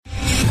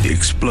The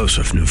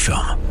explosive new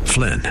film,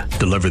 Flynn,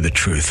 deliver the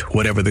truth,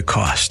 whatever the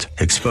cost,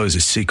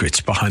 exposes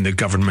secrets behind the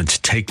government's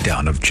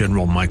takedown of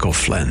General Michael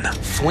Flynn.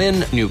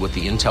 Flynn knew what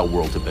the intel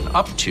world had been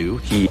up to.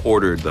 He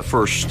ordered the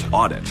first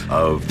audit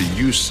of the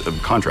use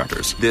of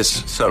contractors.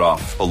 This set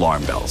off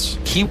alarm bells.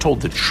 He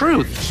told the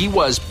truth. He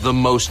was the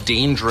most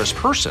dangerous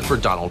person for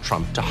Donald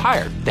Trump to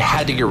hire. They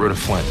had to get rid of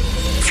Flynn.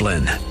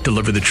 Flynn,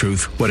 deliver the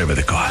truth, whatever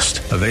the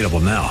cost. Available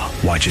now.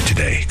 Watch it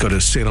today. Go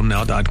to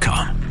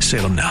salemnow.com.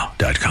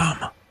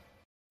 salemnow.com.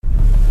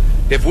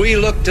 If we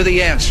look to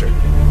the answer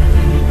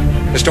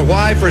as to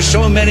why for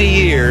so many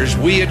years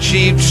we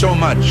achieved so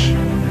much,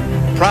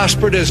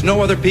 prospered as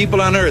no other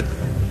people on earth,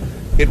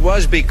 it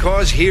was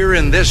because here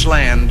in this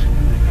land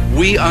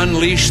we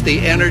unleashed the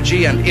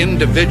energy and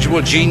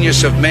individual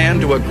genius of man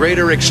to a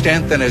greater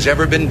extent than has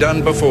ever been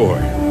done before.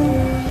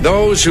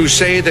 Those who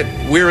say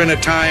that we're in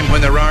a time when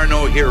there are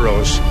no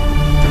heroes,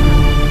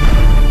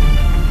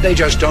 they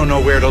just don't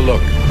know where to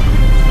look.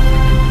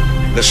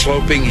 The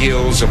sloping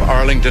hills of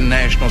Arlington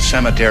National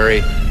Cemetery,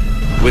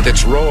 with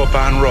its row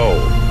upon row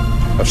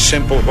of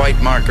simple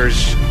white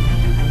markers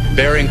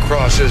bearing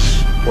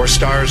crosses or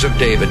stars of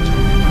David,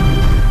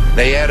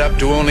 they add up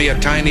to only a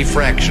tiny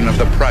fraction of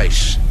the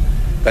price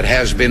that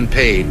has been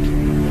paid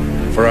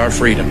for our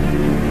freedom.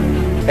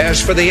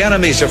 As for the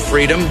enemies of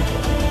freedom,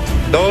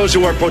 those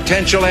who are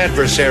potential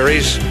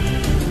adversaries,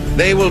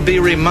 they will be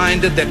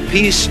reminded that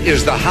peace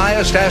is the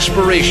highest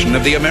aspiration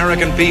of the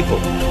American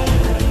people.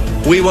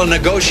 We will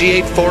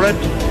negotiate for it,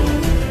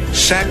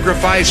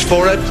 sacrifice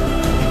for it.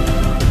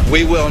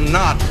 We will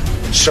not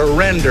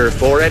surrender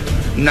for it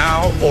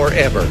now or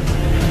ever.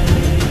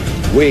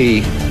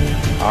 We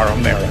are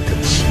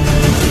Americans.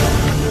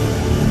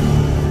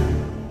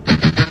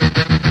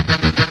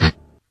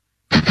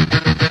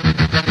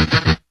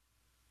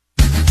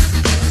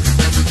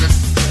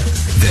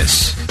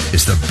 This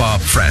is the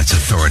Bob Frantz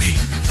Authority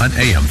on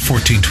AM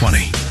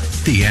 1420.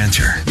 The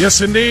Answer. Yes,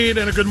 indeed,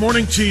 and a good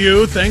morning to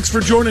you. Thanks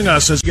for joining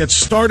us as we get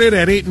started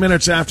at 8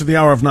 minutes after the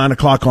hour of 9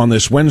 o'clock on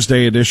this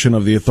Wednesday edition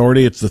of The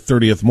Authority. It's the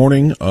 30th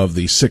morning of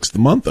the 6th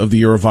month of the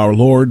year of our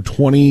Lord,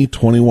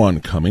 2021.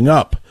 Coming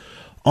up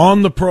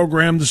on the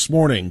program this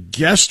morning,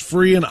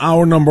 guest-free in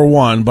hour number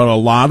 1, but a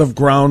lot of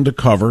ground to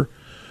cover,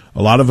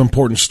 a lot of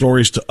important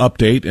stories to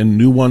update and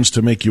new ones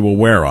to make you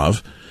aware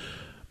of.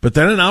 But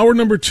then in hour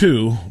number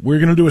 2, we're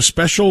going to do a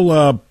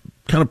special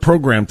kind of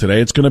program today.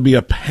 It's going to be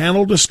a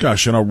panel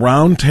discussion, a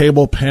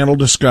roundtable panel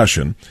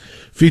discussion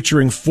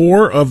featuring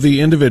 4 of the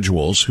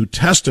individuals who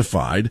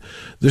testified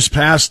this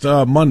past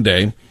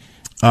Monday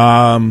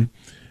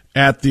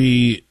at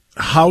the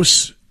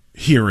House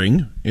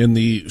hearing in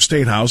the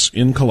State House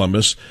in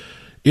Columbus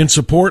in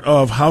support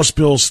of House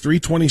Bills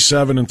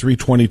 327 and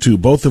 322,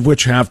 both of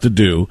which have to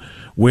do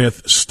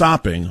with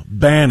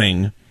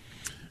banning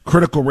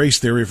critical race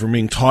theory from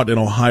being taught in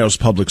Ohio's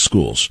public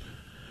schools.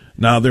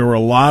 Now, there were a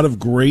lot of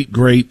great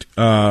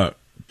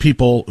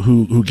people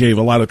who gave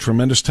a lot of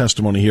tremendous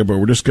testimony here, but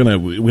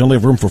we only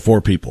have room for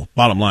 4 people.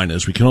 Bottom line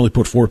is we can only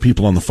put 4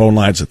 people on the phone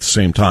lines at the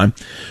same time.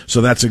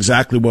 So that's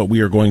exactly what we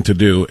are going to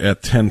do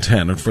at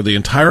 10:10. And for the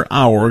entire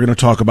hour, we're going to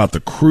talk about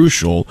the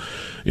crucial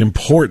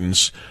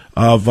importance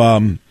of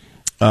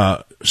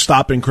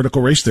stopping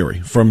critical race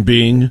theory from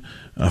being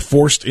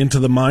forced into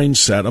the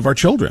mindset of our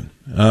children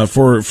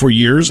for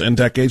years and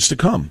decades to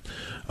come,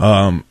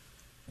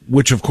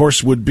 which, of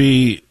course, would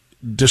be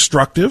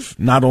destructive,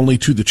 not only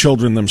to the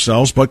children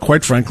themselves, but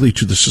quite frankly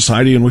to the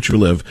society in which we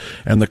live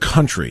and the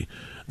country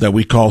that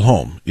we call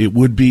home. It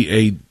would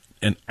be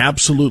an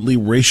absolutely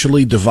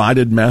racially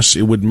divided mess.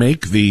 It would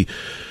make the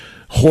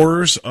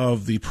horrors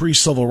of the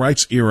pre-civil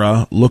rights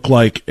era look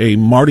like a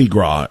Mardi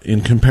Gras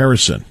in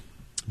comparison,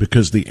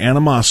 because the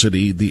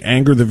animosity, the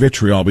anger, the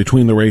vitriol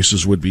between the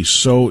races would be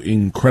so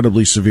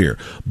incredibly severe.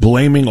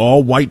 Blaming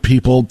all white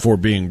people for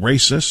being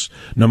racist,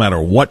 no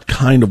matter what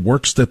kind of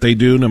works that they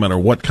do, no matter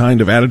what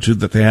kind of attitude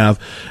that they have,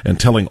 and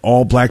telling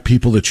all black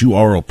people that you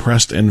are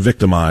oppressed and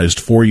victimized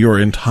for your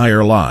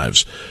entire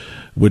lives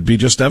would be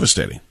just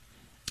devastating.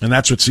 And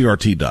that's what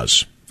CRT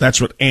does.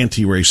 That's what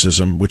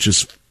anti-racism, which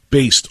is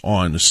based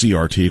on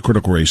CRT,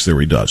 critical race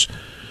theory, does.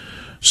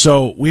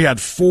 So we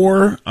had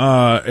 4,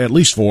 at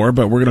least 4,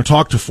 but we're going to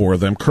talk to 4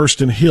 of them.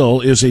 Kirsten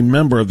Hill is a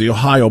member of the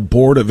Ohio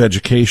Board of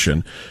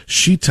Education.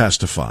 She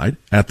testified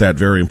at that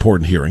very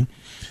important hearing.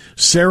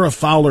 Sarah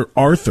Fowler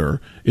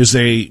Arthur is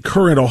a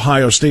current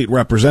Ohio State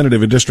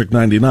representative in District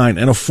 99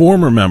 and a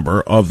former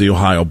member of the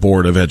Ohio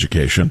Board of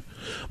Education.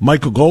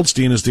 Michael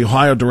Goldstein is the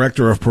Ohio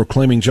Director of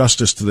Proclaiming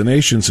Justice to the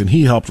Nations, and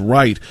he helped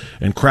write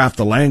and craft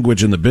the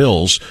language in the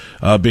bills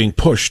being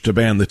pushed to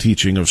ban the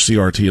teaching of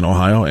CRT in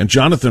Ohio. And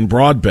Jonathan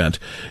Broadbent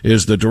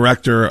is the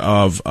Director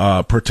of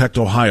Protect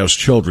Ohio's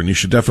Children. You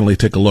should definitely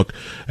take a look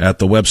at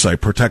the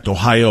website, Protect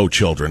Ohio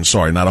Children.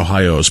 Sorry, not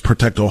Ohio's.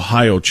 Protect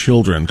Ohio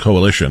Children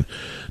Coalition.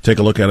 Take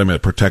a look at him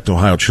at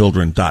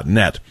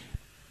protectohiochildren.net.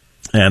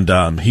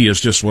 And he is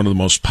just one of the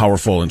most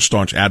powerful and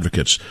staunch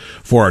advocates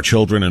for our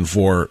children and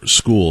for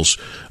schools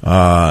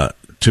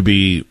to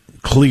be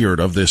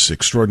cleared of this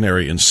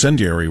extraordinary,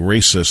 incendiary,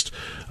 racist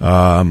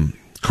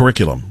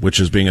curriculum, which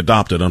is being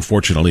adopted,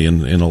 unfortunately,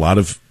 in a lot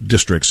of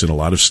districts, in a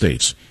lot of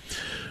states.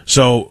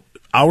 So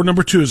hour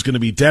number 2 is going to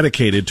be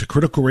dedicated to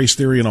critical race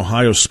theory in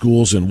Ohio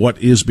schools and what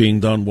is being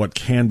done, what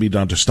can be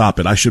done to stop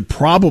it. I should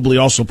probably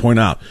also point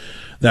out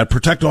that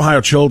Protect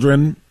Ohio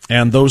Children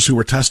and those who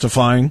were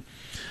testifying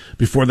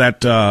before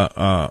that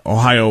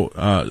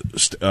Ohio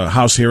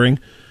House hearing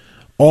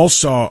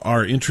also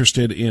are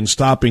interested in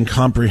stopping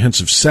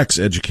comprehensive sex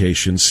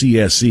education,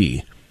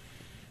 CSE.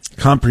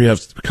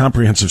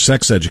 Comprehensive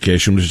sex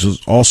education, which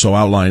is also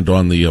outlined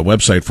on the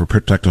website for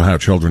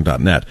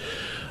protectohiochildren.net,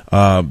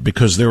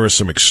 because there are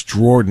some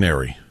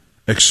extraordinarily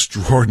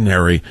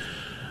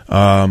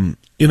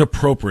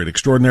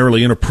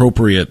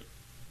inappropriate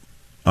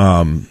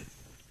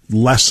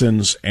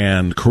lessons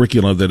and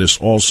curriculum that is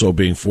also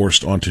being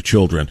forced onto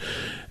children,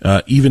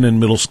 even in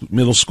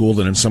middle school,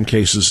 and in some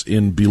cases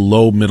in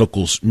below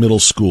middle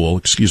school.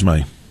 Excuse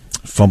my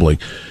fumbling.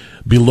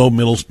 Below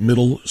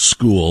middle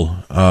school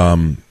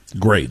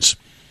grades.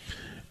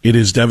 It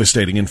is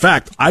devastating. In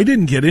fact, I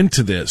didn't get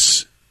into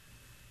this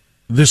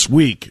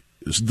week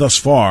thus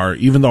far,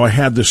 even though I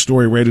had this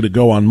story ready to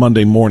go on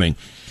Monday morning.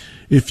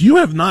 If you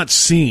have not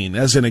seen,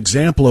 as an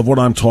example of what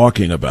I'm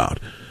talking about,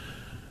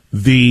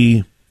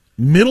 the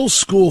middle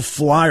school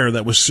flyer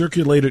that was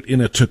circulated in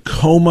a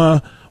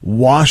Tacoma,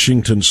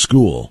 Washington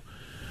school,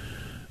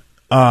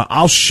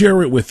 I'll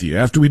share it with you.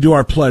 After we do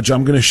our pledge,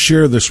 I'm going to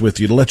share this with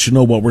you to let you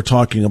know what we're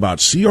talking about.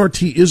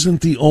 CRT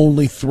isn't the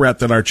only threat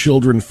that our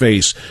children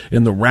face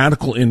in the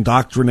radical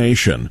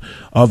indoctrination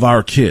of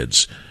our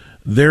kids.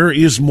 There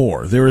is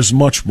more. There is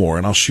much more.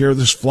 And I'll share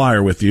this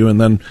flyer with you. And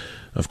then,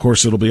 of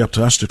course, it'll be up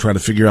to us to try to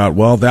figure out,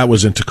 well, that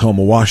was in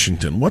Tacoma,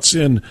 Washington. What's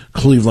in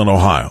Cleveland,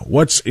 Ohio?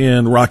 What's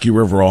in Rocky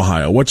River,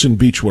 Ohio? What's in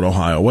Beechwood,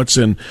 Ohio? What's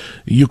in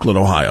Euclid,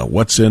 Ohio?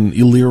 What's in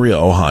Elyria,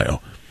 Ohio?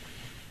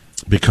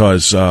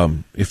 Because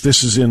if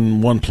this is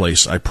in one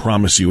place, I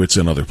promise you it's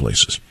in other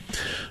places.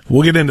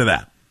 We'll get into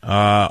that.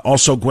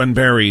 Also, Gwen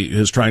Berry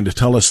is trying to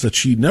tell us that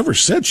she never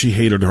said she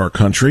hated her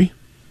country,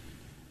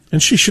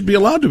 and she should be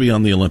allowed to be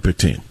on the Olympic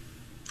team.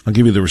 I'll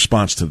give you the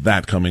response to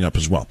that coming up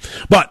as well.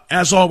 But,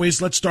 as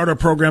always, let's start our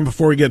program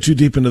before we get too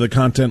deep into the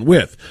content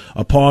with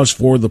a pause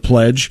for the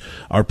pledge.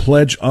 Our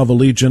Pledge of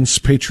Allegiance.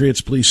 Patriots,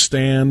 please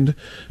stand.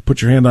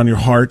 Put your hand on your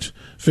heart.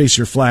 Face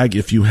your flag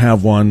if you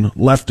have one.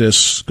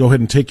 Leftists, go ahead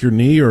and take your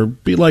knee, or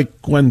be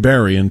like Gwen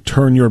Berry and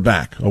turn your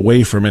back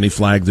away from any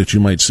flag that you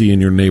might see in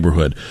your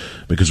neighborhood,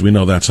 because we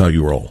know that's how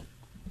you roll.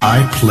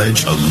 I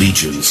pledge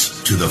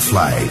allegiance to the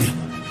flag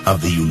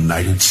of the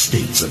United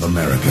States of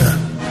America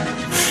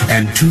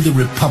and to the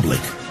republic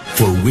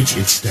for which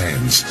it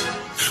stands,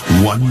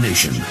 one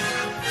nation,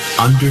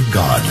 under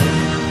God,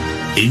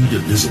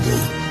 indivisible,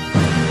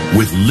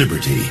 with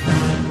liberty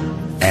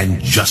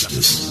and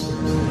justice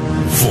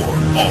for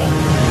all.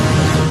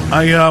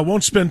 I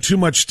won't spend too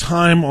much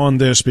time on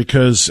this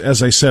because,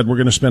 as I said, we're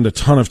going to spend a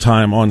ton of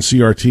time on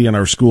CRT in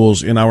our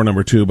schools in hour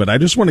number 2, but I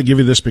just want to give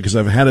you this because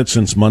I've had it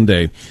since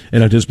Monday,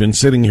 and it has been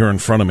sitting here in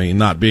front of me,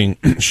 not being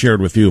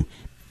shared with you.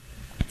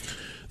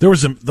 There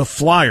was a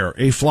flyer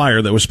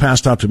that was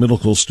passed out to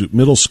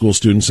middle school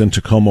students in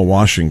Tacoma,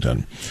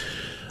 Washington,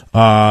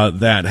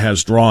 that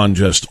has drawn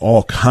just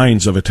all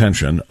kinds of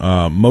attention,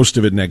 most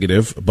of it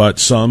negative, but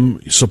some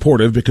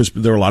supportive, because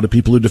there are a lot of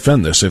people who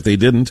defend this. If they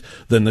didn't,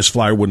 then this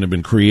flyer wouldn't have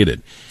been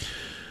created.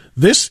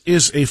 This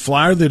is a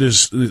flyer that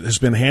has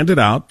been handed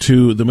out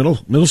to the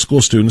middle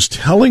school students,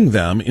 telling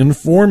them,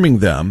 informing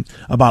them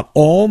about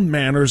all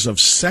manners of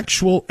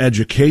sexual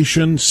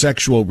education,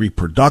 sexual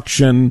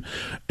reproduction,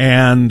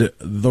 and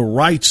the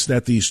rights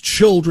that these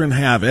children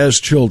have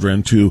as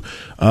children to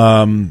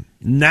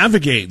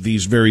navigate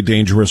these very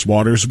dangerous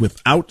waters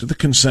without the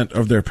consent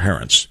of their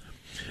parents.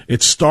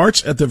 It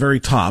starts at the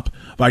very top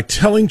by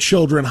telling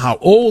children how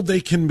old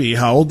they can be,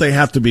 how old they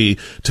have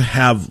to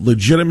have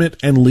legitimate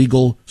and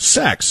legal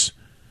sex.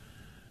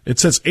 It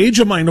says age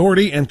of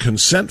minority and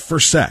consent for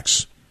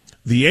sex.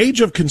 The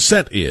age of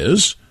consent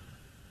is,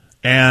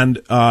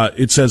 and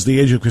it says the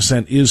age of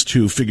consent is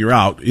to figure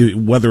out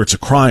whether it's a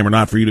crime or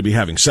not for you to be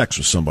having sex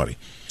with somebody.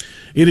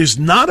 It is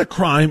not a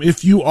crime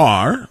if you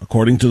are,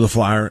 according to the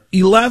flyer,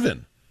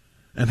 11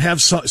 and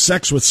have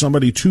sex with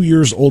somebody 2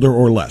 years older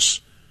or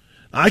less.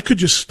 I could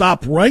just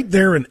stop right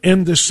there and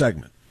end this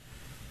segment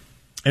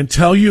and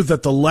tell you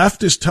that the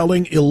left is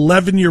telling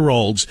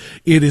 11-year-olds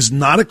it is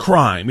not a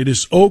crime. It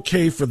is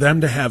okay for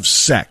them to have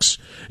sex,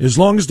 as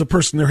long as the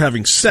person they're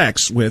having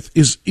sex with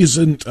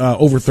isn't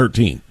over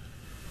 13.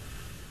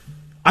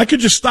 I could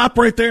just stop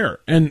right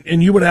there,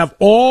 and you would have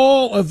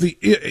all of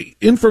the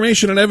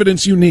information and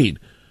evidence you need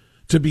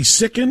to be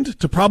sickened,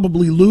 to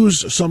probably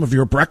lose some of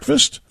your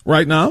breakfast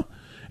right now,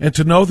 and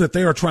to know that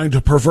they are trying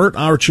to pervert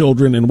our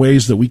children in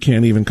ways that we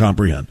can't even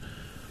comprehend.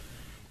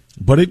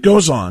 But it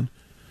goes on.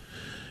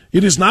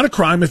 It is not a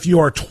crime if you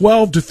are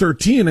 12 to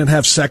 13 and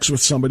have sex with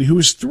somebody who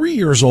is 3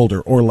 years older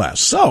or less.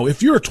 So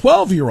if you're a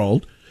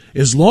 12-year-old,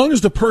 as long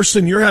as the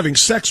person you're having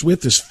sex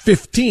with is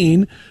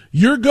 15,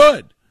 you're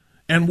good.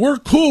 And we're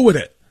cool with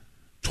it.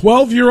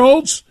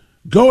 12-year-olds,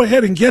 go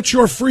ahead and get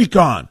your freak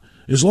on,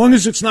 as long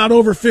as it's not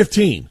over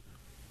 15.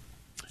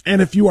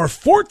 And if you are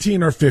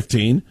 14 or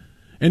 15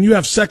 and you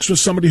have sex with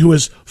somebody who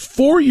is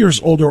 4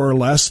 years older or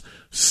less,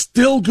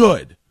 still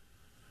good.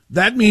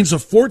 That means a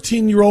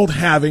 14-year-old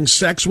having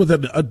sex with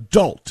an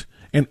adult,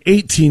 an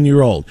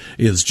 18-year-old,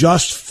 is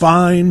just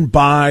fine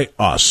by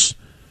us.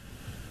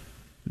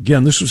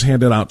 Again, this was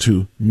handed out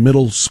to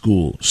middle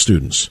school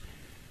students.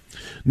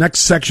 Next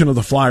section of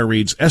the flyer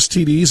reads,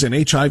 STDs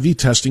and HIV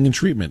testing and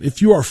treatment.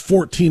 If you are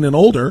 14 and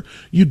older,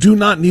 you do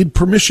not need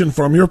permission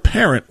from your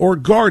parent or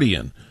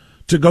guardian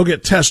to go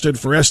get tested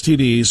for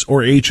STDs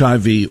or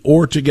HIV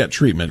or to get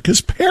treatment,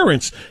 because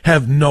parents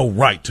have no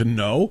right to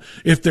know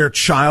if their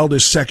child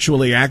is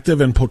sexually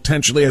active and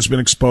potentially has been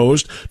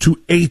exposed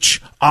to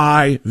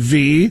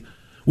HIV,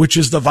 which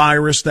is the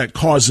virus that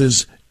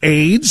causes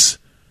AIDS.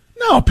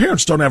 No,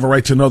 parents don't have a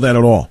right to know that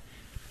at all.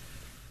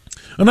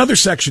 Another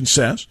section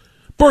says,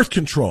 birth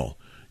control.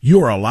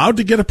 You are allowed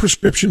to get a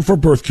prescription for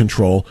birth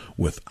control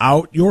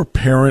without your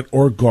parent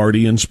or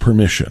guardian's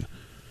permission.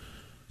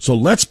 So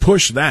let's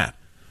push that.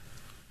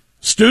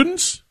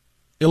 Students,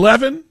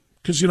 11,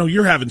 because,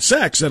 you're having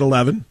sex at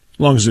 11, as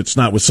long as it's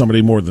not with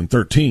somebody more than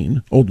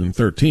 13, older than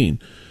 13,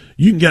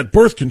 you can get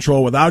birth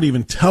control without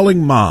even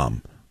telling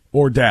mom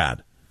or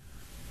dad.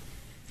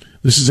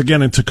 This is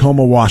again in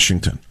Tacoma,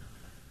 Washington.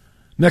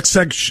 Next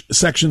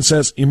section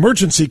says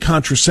emergency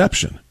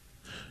contraception.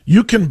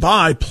 You can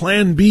buy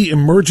Plan B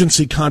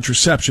emergency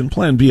contraception.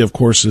 Plan B, of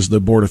course, is the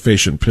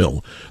abortifacient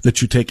pill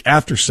that you take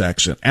after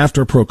sex and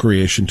after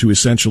procreation to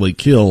essentially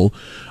kill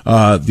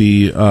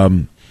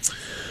the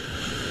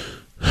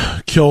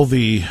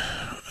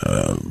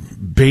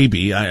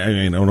baby.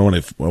 I don't know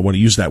if I want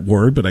to use that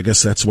word, but I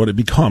guess that's what it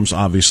becomes,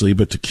 obviously,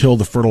 but to kill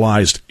the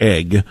fertilized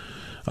egg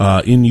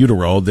in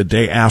utero the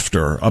day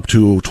after, up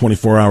to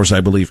 24 hours,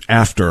 I believe,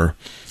 after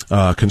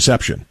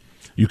conception.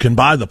 You can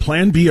buy the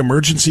Plan B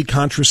emergency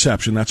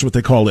contraception, that's what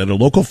they call it, at a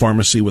local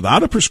pharmacy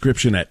without a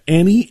prescription at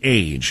any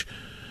age.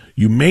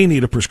 You may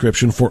need a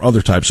prescription for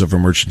other types of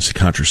emergency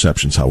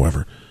contraceptions,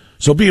 however.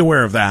 So be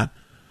aware of that.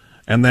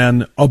 And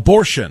then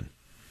abortion.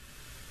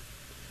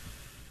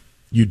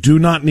 You do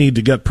not need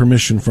to get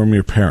permission from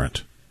your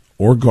parent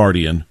or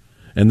guardian.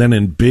 And then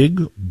in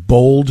big,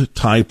 bold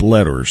type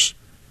letters,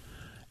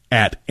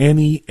 at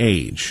any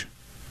age.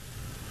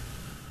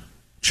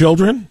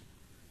 Children,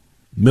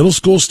 middle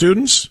school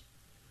students,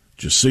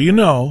 just so you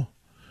know,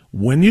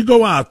 when you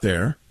go out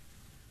there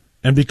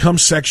and become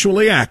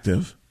sexually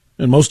active,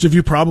 and most of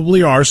you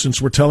probably are since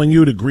we're telling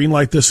you to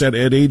greenlight this at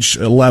age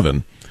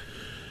 11,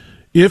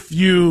 if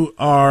you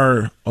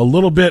are a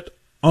little bit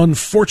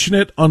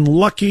unfortunate,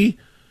 unlucky,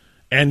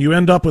 and you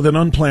end up with an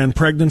unplanned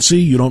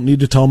pregnancy, you don't need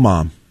to tell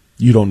mom.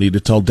 You don't need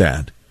to tell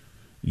dad.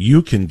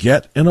 You can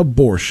get an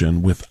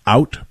abortion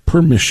without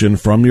permission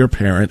from your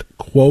parent,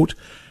 quote,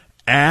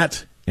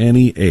 at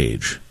any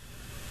age.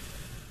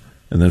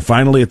 And then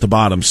finally at the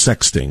bottom,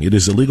 sexting. It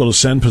is illegal to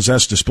send,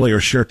 possess, display, or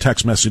share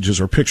text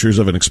messages or pictures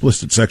of an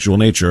explicit sexual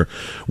nature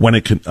when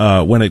it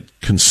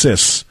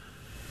consists.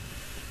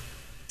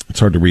 It's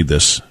hard to read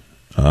this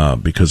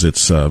because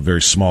it's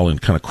very small and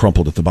kind of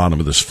crumpled at the bottom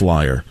of this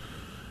flyer.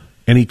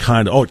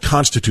 It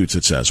constitutes,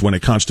 it says, when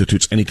it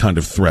constitutes any kind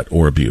of threat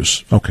or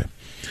abuse. Okay.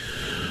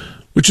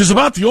 Which is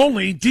about the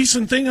only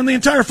decent thing in the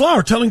entire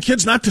flyer, telling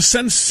kids not to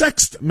send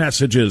sex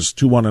messages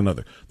to one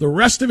another. The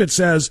rest of it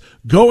says,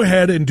 go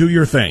ahead and do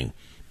your thing.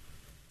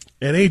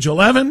 At age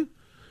 11,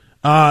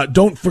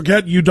 don't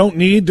forget you don't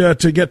need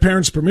to get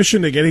parents'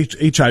 permission to get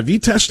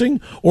HIV testing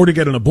or to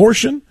get an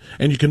abortion,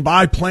 and you can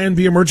buy Plan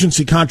B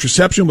emergency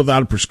contraception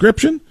without a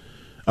prescription.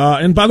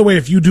 And by the way,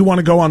 if you do want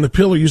to go on the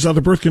pill or use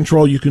other birth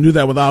control, you can do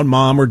that without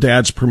mom or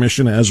dad's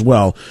permission as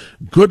well.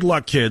 Good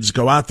luck, kids.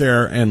 Go out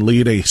there and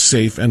lead a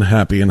safe and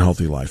happy and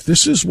healthy life.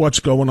 This is what's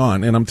going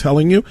on. And I'm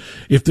telling you,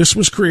 if this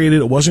was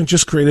created, it wasn't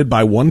just created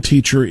by one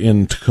teacher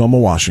in Tacoma,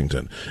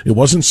 Washington. It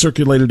wasn't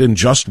circulated in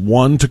just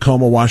one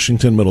Tacoma,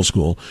 Washington middle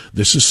school.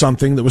 This is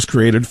something that was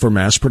created for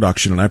mass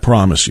production, and I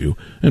promise you,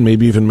 and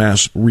maybe even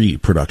mass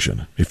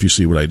reproduction, if you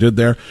see what I did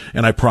there.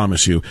 And I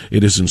promise you,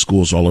 it is in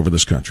schools all over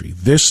this country.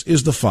 This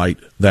is the fight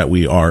that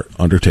we are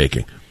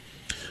undertaking.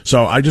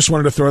 So I just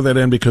wanted to throw that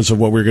in because of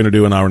what we're going to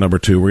do in hour number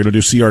 2. We're going to do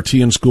CRT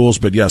in schools,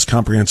 but yes,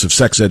 comprehensive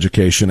sex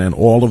education and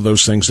all of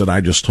those things that I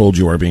just told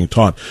you are being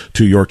taught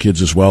to your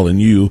kids as well. And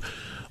you,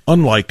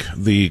 unlike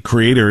the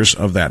creators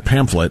of that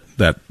pamphlet,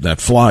 that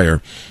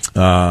flyer,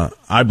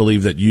 I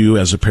believe that you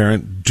as a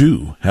parent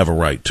do have a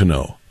right to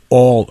know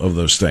all of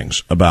those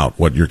things about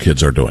what your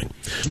kids are doing.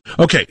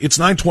 Okay, it's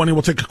 9:20.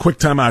 We'll take a quick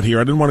time out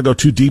here. I didn't want to go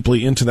too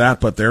deeply into that,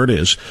 but there it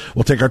is.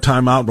 We'll take our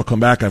time out. We'll come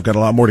back. I've got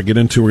a lot more to get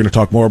into. We're going to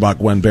talk more about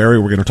Gwen Berry.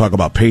 We're going to talk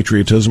about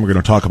patriotism. We're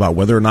going to talk about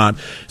whether or not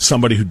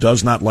somebody who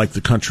does not like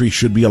the country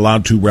should be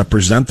allowed to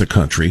represent the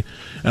country.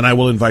 And I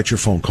will invite your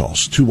phone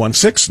calls.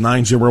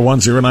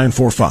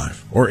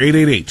 216-901-0945 or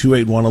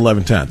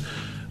 888-281-1110.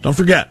 Don't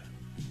forget,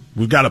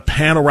 we've got a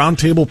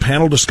roundtable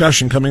panel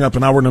discussion coming up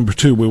in hour number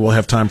 2. We will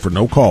have time for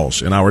no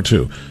calls in hour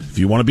 2. If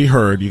you want to be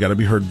heard, you got to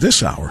be heard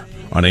this hour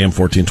on AM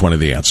 1420,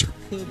 The Answer.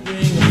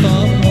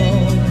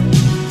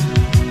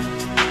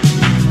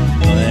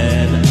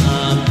 When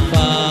I'm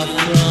far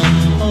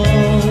from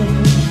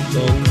home,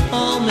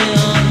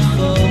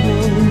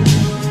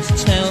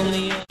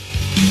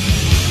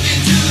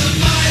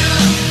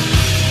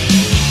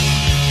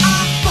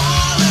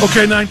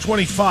 Okay,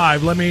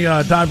 9:25. Let me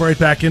dive right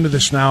back into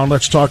this now, and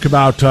let's talk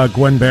about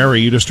Gwen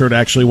Berry. You just heard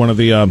actually one of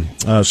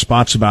the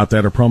spots about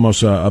that, or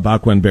promos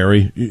about Gwen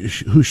Berry,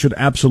 who should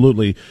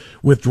absolutely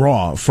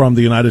withdraw from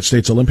the United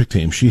States Olympic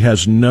team. She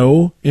has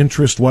no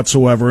interest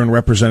whatsoever in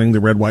representing the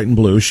red, white, and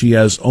blue. She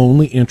has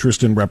only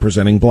interest in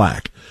representing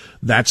black.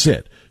 That's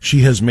it.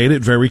 She has made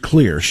it very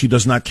clear. She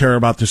does not care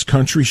about this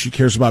country. She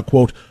cares about,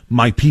 quote,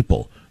 my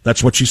people.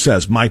 That's what she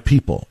says, my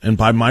people. And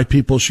by my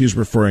people, she's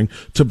referring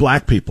to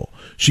black people.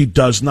 She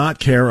does not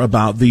care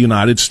about the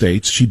United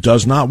States. She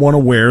does not want to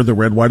wear the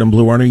red, white, and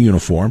blue on her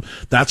uniform.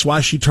 That's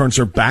why she turns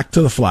her back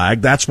to the flag.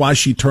 That's why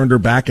she turned her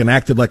back and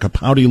acted like a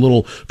pouty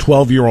little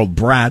 12-year-old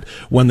brat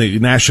when the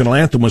national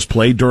anthem was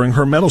played during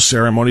her medal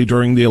ceremony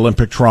during the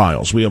Olympic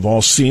trials. We have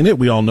all seen it.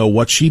 We all know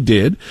what she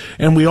did,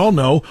 and we all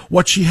know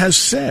what she has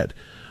said.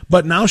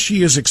 But now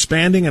she is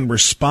expanding and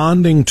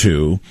responding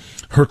to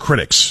her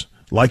critics,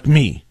 like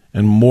me,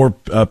 and more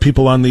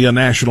people on the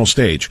national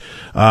stage.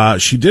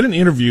 She did an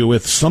interview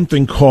with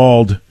something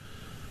called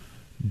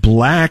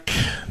Black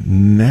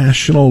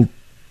National.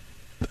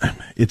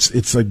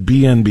 It's like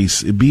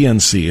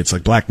BNC. It's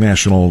like Black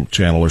National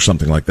Channel or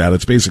something like that.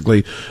 It's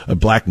basically a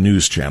black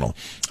news channel.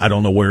 I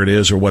don't know where it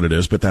is or what it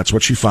is, but that's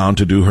what she found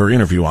to do her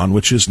interview on,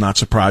 which is not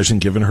surprising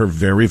given her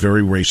very,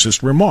 very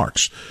racist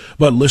remarks.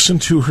 But listen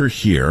to her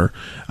here,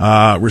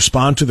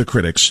 respond to the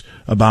critics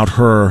about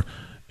her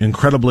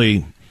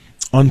incredibly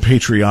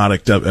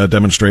unpatriotic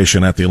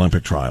demonstration at the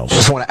Olympic trials. I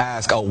just want to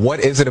ask,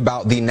 what is it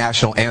about the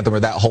national anthem or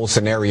that whole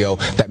scenario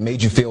that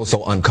made you feel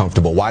so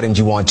uncomfortable? Why didn't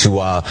you want to,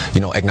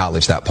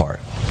 acknowledge that part?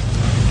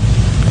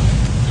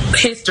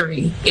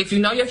 History. If you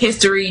know your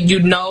history, you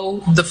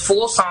know the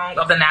full song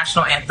of the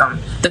national anthem.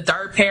 The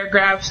third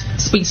paragraph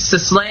speaks to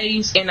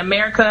slaves in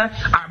America,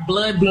 our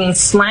blood being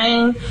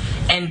slain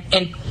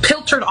and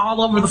pilfered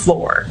all over the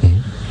floor.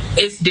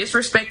 It's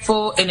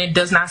disrespectful, and it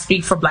does not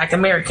speak for black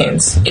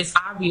Americans. It's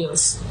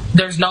obvious.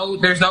 There's no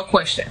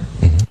question.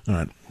 All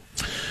right.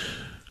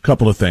 A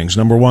couple of things.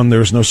 Number one,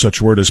 there's no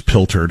such word as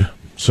pilfered.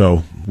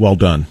 So well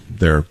done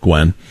there,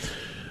 Gwen.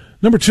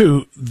 Number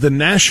two, the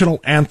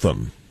national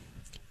anthem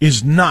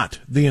is not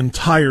the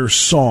entire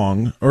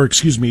song,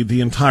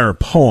 the entire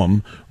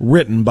poem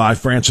written by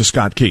Francis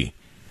Scott Key.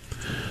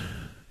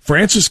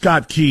 Francis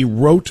Scott Key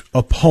wrote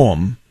a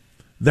poem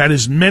that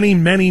is many,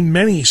 many,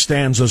 many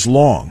stanzas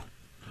long,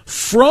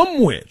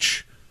 from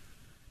which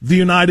the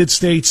United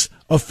States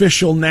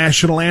official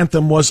national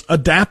anthem was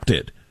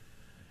adapted.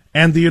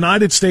 And the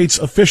United States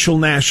official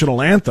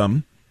national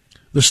anthem,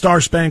 the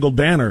Star-Spangled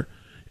Banner,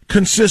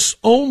 consists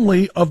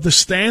only of the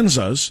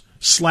stanzas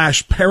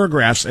 /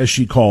 paragraphs, as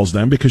she calls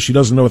them, because she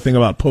doesn't know a thing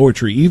about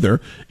poetry either,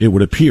 it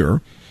would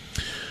appear.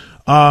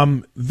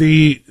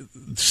 The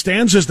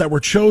stanzas that were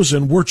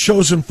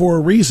chosen for a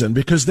reason,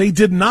 because they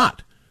did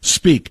not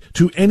speak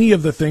to any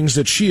of the things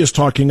that she is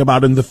talking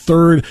about in the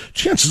third.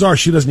 Chances are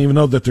she doesn't even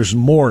know that there's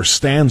more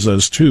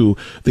stanzas to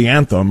the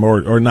anthem,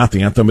 or not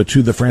the anthem, but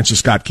to the Francis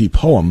Scott Key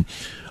poem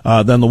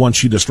than the one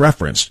she just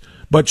referenced.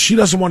 But she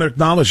doesn't want to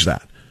acknowledge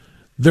that.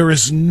 There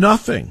is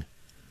nothing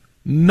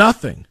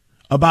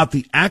about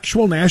the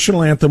actual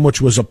national anthem,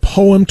 which was a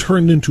poem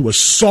turned into a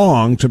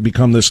song to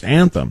become this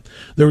anthem.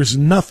 There is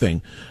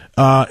nothing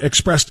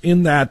expressed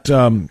in that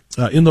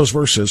in those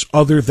verses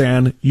other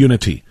than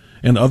unity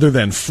and other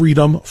than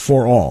freedom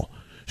for all.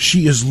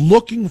 She is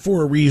looking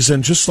for a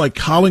reason, just like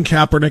Colin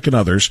Kaepernick and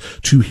others,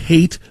 to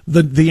hate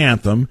the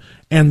anthem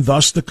and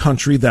thus the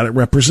country that it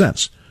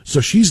represents. So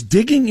she's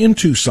digging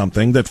into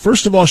something that,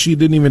 first of all, she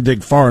didn't even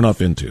dig far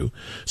enough into.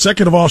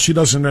 Second of all, she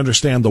doesn't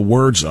understand the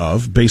words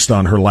of, based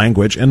on her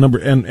language.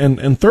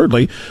 And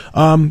thirdly,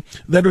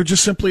 that are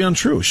just simply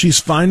untrue. She's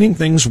finding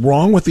things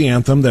wrong with the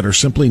anthem that are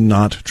simply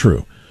not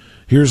true.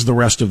 Here's the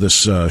rest of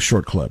this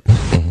short clip.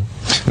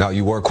 Now,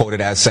 you were quoted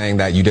as saying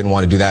that you didn't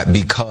want to do that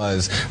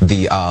because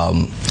the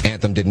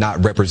anthem did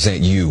not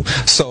represent you.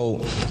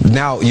 So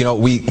now,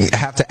 we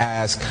have to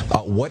ask,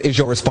 what is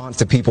your response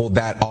to people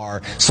that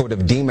are sort of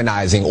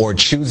demonizing or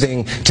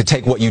choosing to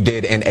take what you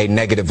did in a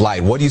negative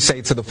light? What do you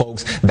say to the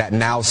folks that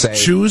now say...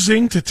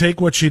 Choosing to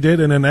take what she did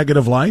in a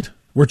negative light?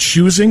 We're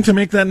choosing to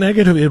make that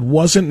negative? It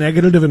wasn't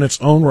negative in its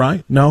own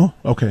right? No?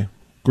 Okay.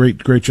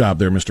 Great job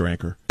there, Mr.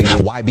 Anchor.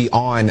 Why be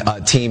on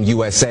Team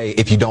USA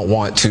if you don't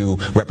want to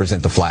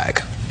represent the flag?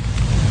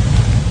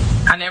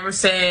 I never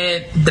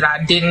said that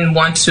I didn't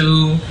want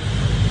to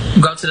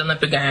go to the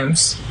Olympic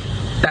Games.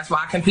 That's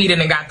why I competed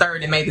and got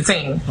third and made the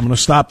team. I'm going to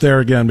stop there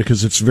again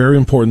because it's very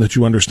important that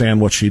you understand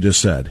what she just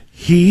said.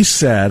 He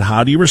said,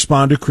 how do you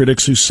respond to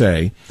critics who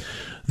say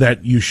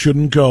that you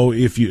shouldn't go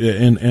if you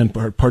and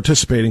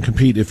participate and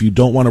compete if you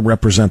don't want to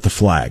represent the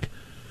flag?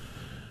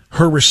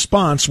 Her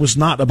response was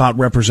not about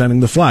representing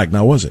the flag.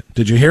 Now, was it?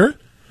 Did you hear it?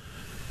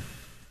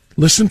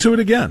 Listen to it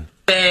again.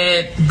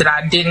 Said that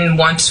I didn't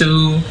want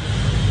to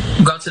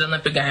go to the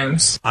Olympic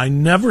Games. I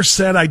never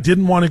said I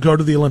didn't want to go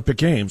to the Olympic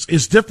Games.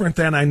 It's different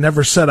than I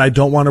never said I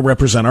don't want to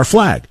represent our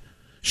flag.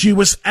 She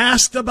was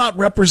asked about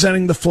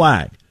representing the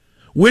flag,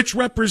 which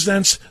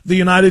represents the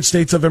United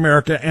States of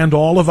America and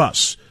all of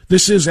us.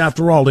 This is,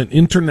 after all, an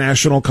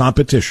international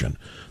competition.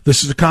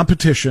 This is a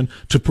competition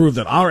to prove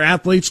that our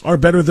athletes are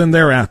better than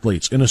their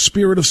athletes in a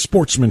spirit of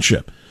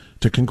sportsmanship,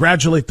 to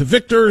congratulate the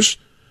victors,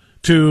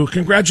 to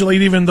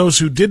congratulate even those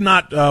who did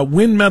not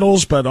win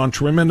medals but on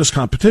tremendous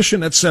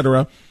competition,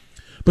 etc.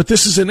 But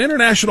this is an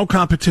international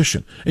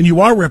competition, and you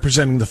are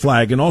representing the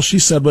flag, and all she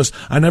said was,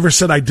 I never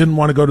said I didn't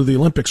want to go to the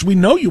Olympics. We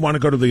know you want to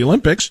go to the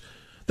Olympics.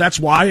 That's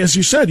why, as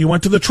you said, you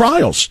went to the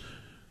trials.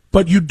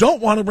 But you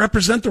don't want to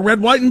represent the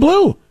red, white, and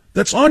blue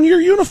that's on your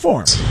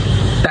uniform.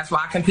 That's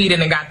why I competed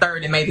and got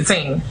third and made the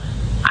team.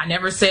 I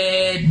never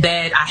said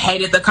that I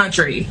hated the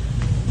country.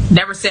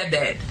 Never said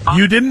that.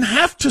 You didn't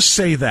have to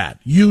say that.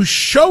 You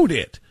showed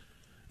it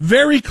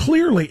very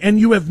clearly,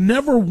 and you have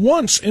never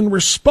once, in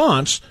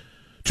response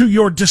to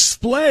your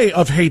display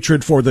of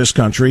hatred for this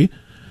country,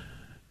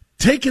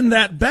 taken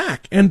that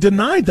back and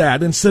denied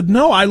that and said,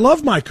 no, I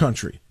love my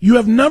country. You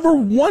have never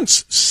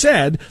once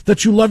said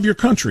that you love your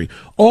country.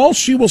 All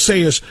she will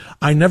say is,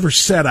 I never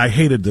said I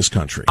hated this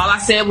country. All I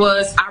said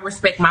was, I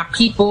respect my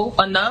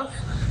people enough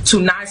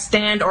to not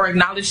stand or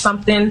acknowledge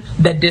something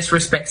that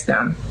disrespects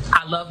them.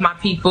 I love my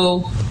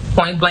people,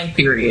 point blank,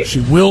 period.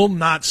 She will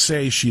not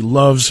say she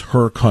loves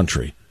her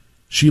country.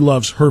 She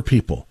loves her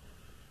people.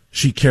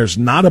 She cares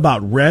not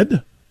about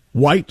red,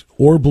 white,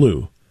 or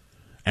blue.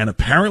 And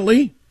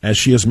apparently, as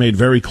she has made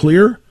very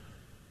clear,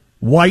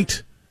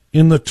 white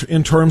in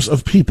terms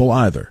of people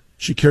either.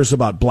 She cares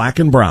about black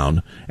and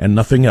brown and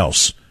nothing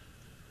else.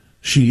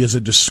 She is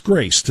a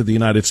disgrace to the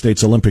United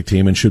States Olympic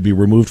team and should be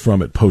removed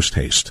from it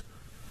post-haste.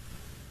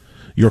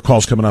 Your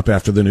call's coming up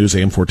after the news,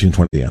 AM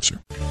 1420, The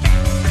Answer.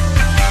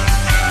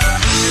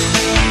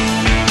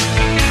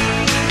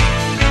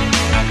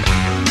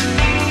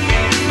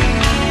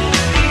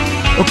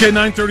 Okay,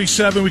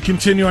 9:37. We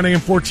continue on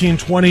AM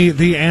 1420.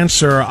 The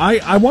Answer.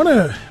 I want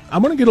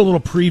to get a little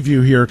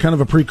preview here, kind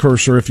of a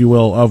precursor, if you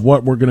will, of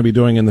what we're going to be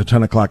doing in the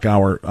 10 o'clock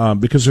hour,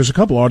 because there's a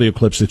couple audio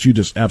clips that you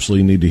just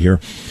absolutely need to hear.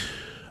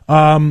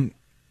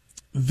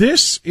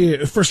 This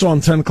is, first of all,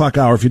 in 10 o'clock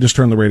hour, if you just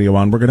turn the radio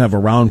on, we're going to have a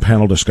round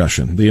panel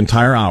discussion. The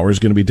entire hour is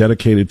going to be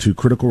dedicated to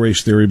critical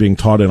race theory being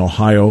taught in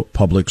Ohio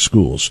public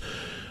schools.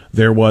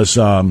 There was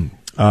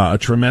a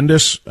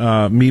tremendous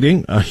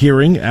meeting, a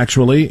hearing,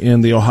 actually,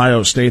 in the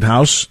Ohio State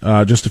House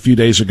just a few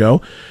days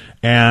ago,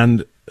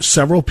 and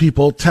several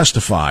people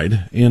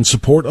testified in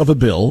support of a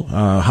bill,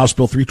 House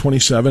Bill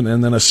 327,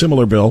 and then a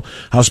similar bill,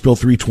 House Bill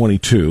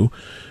 322,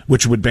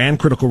 which would ban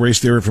critical race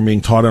theory from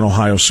being taught in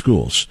Ohio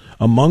schools.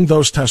 Among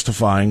those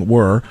testifying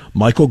were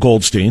Michael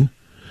Goldstein,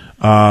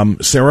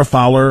 Sarah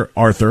Fowler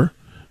Arthur,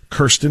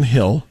 Kirsten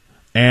Hill,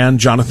 and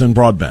Jonathan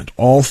Broadbent.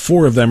 All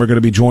four of them are going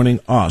to be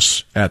joining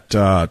us at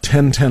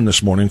 10:10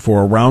 this morning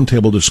for a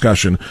roundtable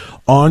discussion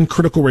on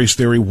critical race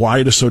theory, why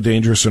it is so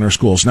dangerous in our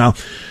schools. Now,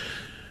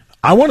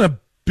 I want to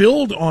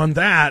build on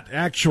that,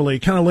 actually,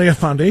 kind of lay a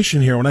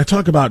foundation here. When I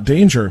talk about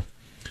danger,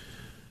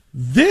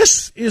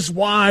 this is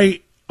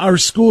why our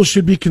schools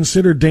should be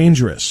considered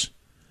dangerous,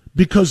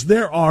 because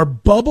there are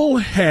bubble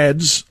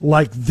heads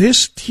like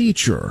this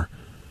teacher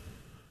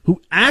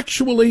who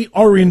actually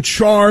are in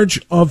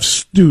charge of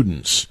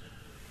students.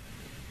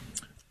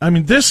 I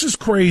mean, this is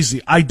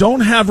crazy. I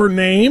don't have her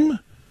name.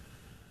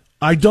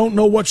 I don't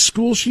know what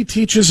school she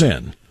teaches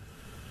in.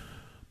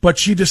 But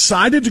she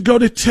decided to go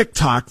to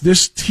TikTok,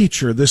 this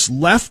teacher, this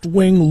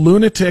left-wing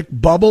lunatic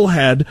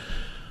bubblehead,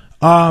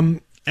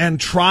 and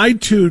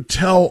tried to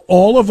tell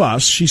all of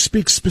us, she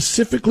speaks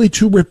specifically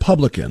to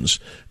Republicans,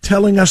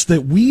 telling us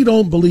that we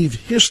don't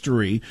believe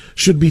history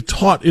should be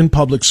taught in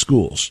public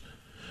schools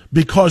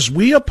because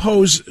we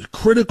oppose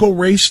critical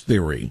race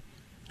theory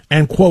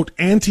and, quote,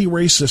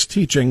 anti-racist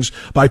teachings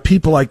by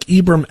people like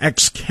Ibram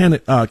X.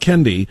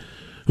 Kendi,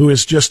 who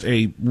is just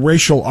a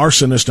racial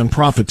arsonist and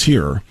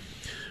profiteer.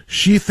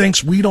 She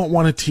thinks we don't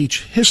want to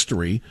teach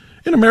history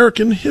in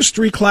American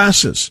history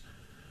classes.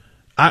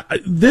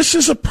 This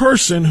is a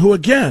person who,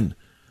 again,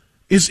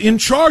 is in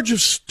charge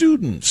of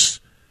students.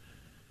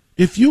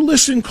 If you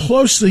listen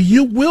closely,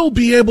 you will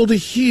be able to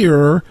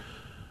hear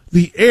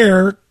the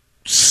air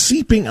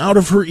seeping out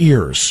of her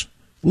ears.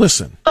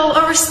 Listen. So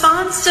a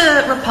response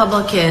to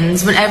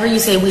Republicans, whenever you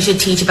say we should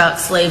teach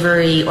about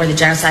slavery or the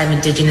genocide of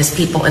indigenous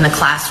people in the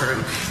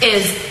classroom,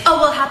 is,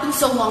 oh, well, it happened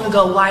so long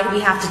ago. Why do we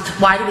have to?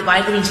 Why do we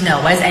need to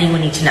know? Why does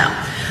anyone need to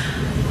know?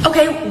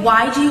 Okay,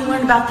 why do you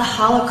learn about the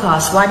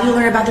Holocaust? Why do you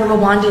learn about the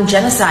Rwandan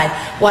genocide?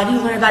 Why do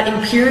you learn about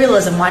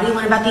imperialism? Why do you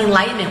learn about the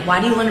Enlightenment?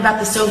 Why do you learn about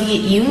the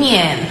Soviet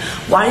Union?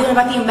 Why do you learn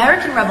about the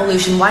American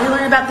Revolution? Why do you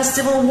learn about the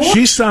Civil War?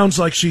 She sounds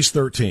like she's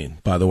 13,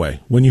 by the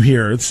way. When you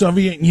hear the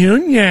Soviet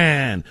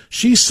Union,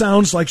 she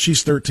sounds like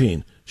she's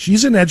 13.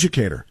 She's an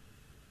educator.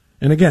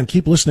 And again,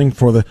 keep listening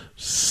for the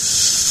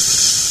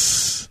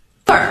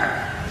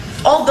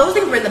all those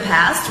things were in the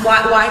past.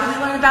 Why do we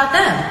learn about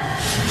them?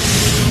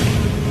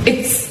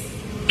 It's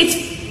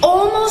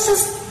almost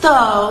as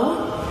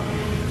though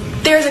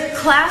there's a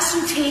class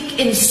you take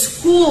in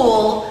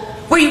school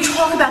where you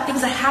talk about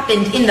things that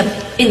happened in the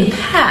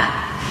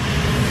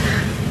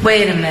past.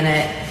 Wait a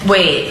minute.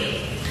 Wait.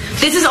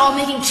 This is all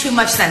making too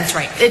much sense,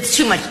 right? It's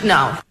too much.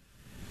 No.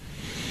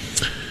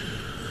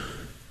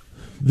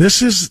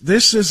 This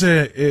is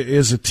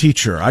a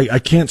teacher. I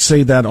can't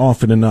say that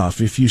often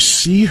enough. If you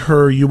see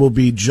her, you will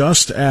be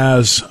just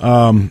as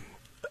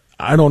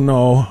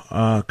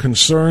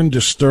concerned,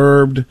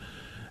 disturbed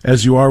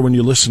as you are when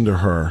you listen to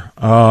her.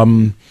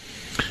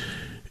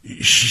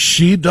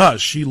 She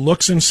does. She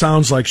looks and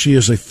sounds like she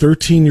is a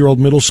 13-year-old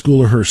middle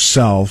schooler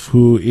herself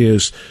who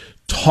is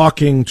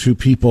talking to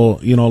people,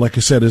 like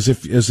I said, as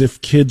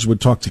if kids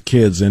would talk to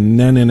kids and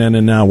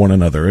now one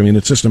another. I mean,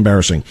 it's just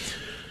embarrassing.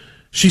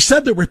 She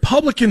said that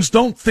Republicans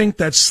don't think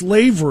that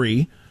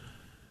slavery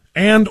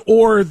and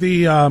or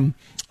the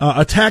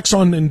attacks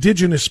on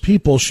indigenous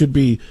people should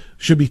be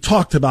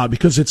talked about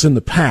because it's in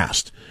the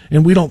past.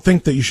 And we don't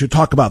think that you should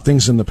talk about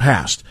things in the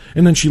past.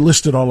 And then she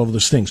listed all of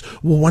those things.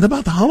 Well, what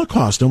about the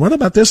Holocaust? And what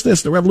about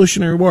the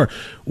Revolutionary War?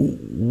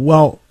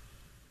 Well,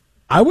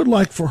 I would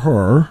like for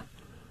her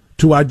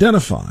to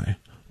identify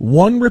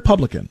one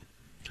Republican,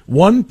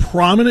 one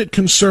prominent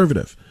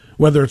conservative,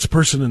 whether it's a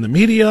person in the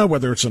media,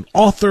 whether it's an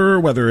author,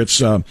 whether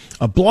it's a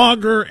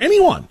blogger,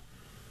 anyone.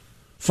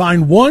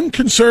 Find one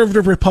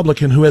conservative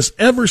Republican who has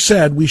ever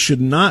said we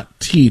should not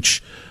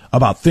teach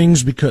about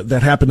things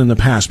that happened in the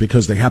past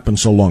because they happened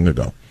so long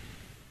ago.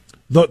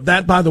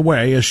 That, by the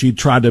way, as she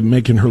tried to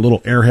make in her little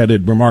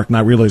airheaded remark,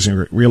 not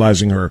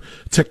realizing her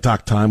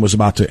TikTok time was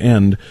about to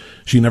end,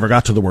 she never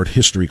got to the word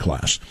history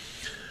class.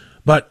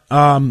 But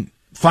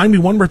find me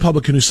one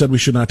Republican who said we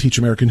should not teach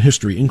American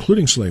history,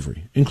 including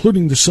slavery,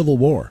 including the Civil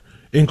War,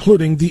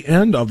 including the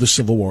end of the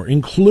Civil War,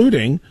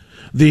 including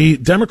the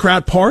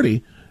Democrat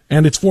Party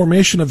and its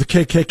formation of the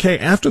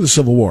KKK after the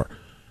Civil War,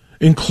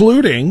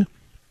 including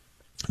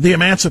the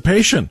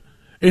Emancipation,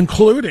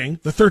 including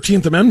the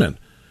 13th Amendment,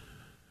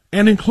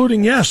 and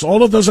including, yes,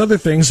 all of those other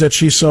things that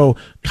she so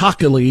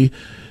cockily,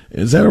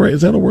 is that a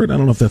word? I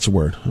don't know if that's a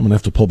word. I'm going to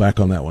have to pull back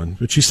on that one.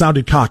 But she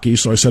sounded cocky,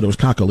 so I said it was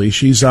cockily.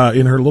 She's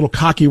in her little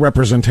cocky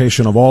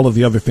representation of all of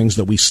the other things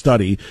that we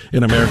study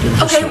in American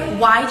history. Okay,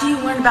 why do you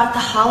learn about the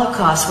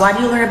Holocaust? Why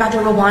do you learn about the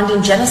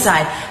Rwandan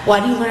genocide? Why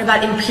do you learn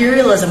about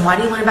imperialism? Why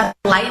do you learn about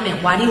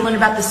Enlightenment? Why do you learn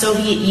about the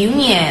Soviet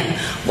Union?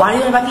 Why do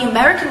you learn about the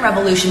American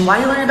Revolution? Why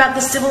do you learn about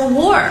the Civil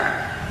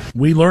War?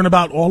 We learn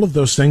about all of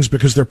those things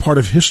because they're part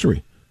of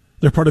history.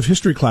 They're part of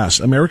history class,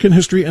 American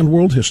history and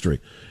world history.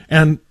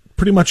 And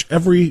pretty much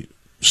every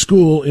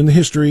school in the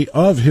history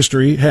of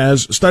history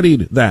has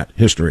studied that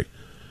history.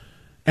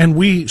 And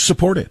we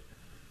support it.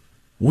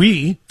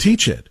 We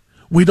teach it.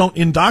 We don't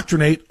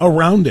indoctrinate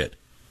around it.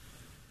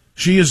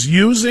 She is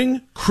using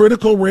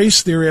critical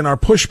race theory and our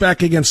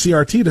pushback against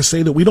CRT to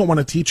say that we don't want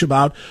to teach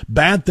about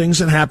bad things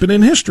that happen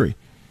in history.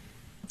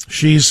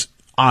 She's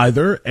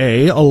either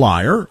A,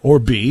 liar, or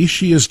B,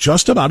 she is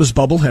just about as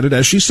bubble-headed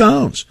as she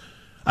sounds.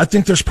 I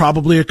think there's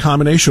probably a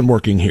combination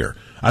working here.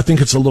 I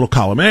think it's a little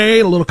column A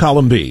and a little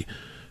column B.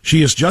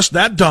 She is just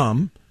that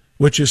dumb,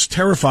 which is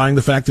terrifying,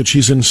 the fact that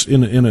she's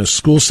in a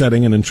school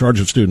setting and in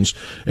charge of students.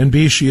 And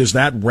B, she is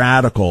that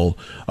radical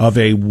of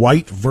a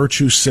white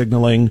virtue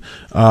signaling,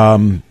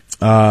 left-wing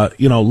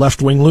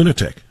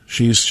lunatic.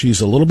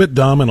 She's a little bit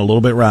dumb and a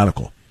little bit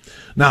radical.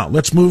 Now,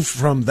 let's move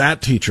from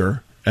that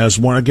teacher as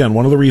one of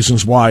the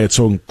reasons why it's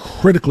so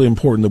critically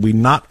important that we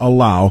not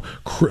allow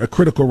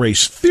critical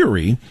race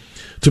theory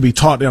to be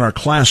taught in our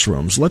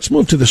classrooms. Let's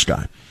move to this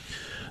guy.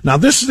 Now,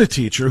 this is a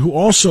teacher who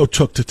also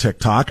took to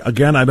TikTok.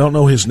 Again, I don't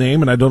know his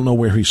name and I don't know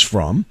where he's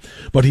from,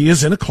 but he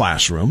is in a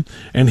classroom,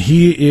 and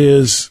he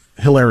is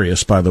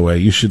hilarious, by the way.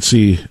 You should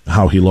see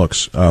how he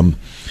looks.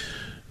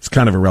 It's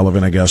kind of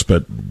irrelevant, I guess,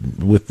 but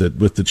with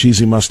the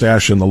cheesy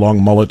mustache and the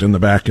long mullet in the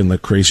back and the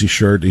crazy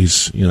shirt,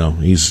 he's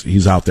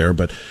out there.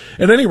 But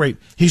at any rate,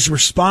 he's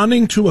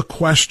responding to a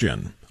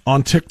question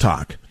on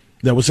TikTok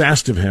that was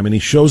asked of him, and he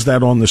shows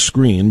that on the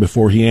screen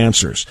before he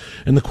answers.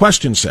 And the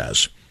question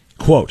says,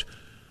 quote,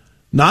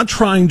 "Not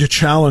trying to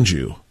challenge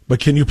you, but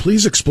can you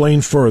please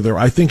explain further?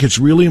 I think it's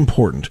really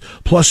important.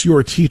 Plus,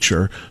 you're a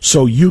teacher,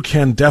 so you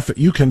can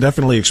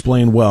definitely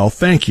explain well.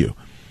 Thank you."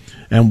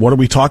 And what are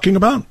we talking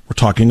about? We're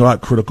talking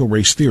about critical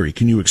race theory.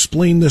 Can you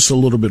explain this a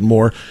little bit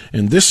more?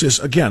 And this is,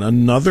 again,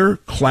 another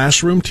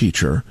classroom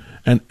teacher,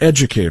 an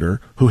educator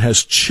who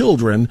has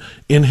children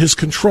in his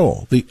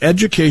control. The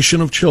education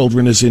of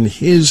children is in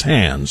his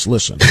hands.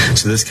 Listen.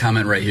 So this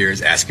comment right here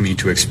is asking me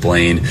to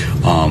explain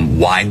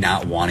why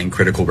not wanting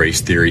critical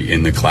race theory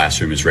in the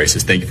classroom is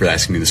racist. Thank you for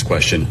asking me this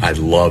question. I'd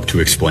love to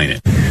explain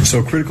it.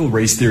 So critical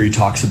race theory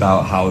talks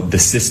about how the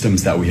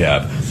systems that we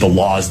have, the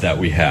laws that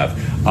we have,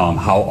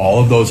 how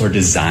all of those are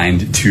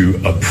designed to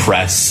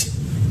oppress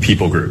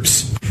people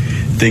groups.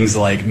 Things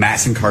like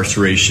mass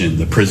incarceration,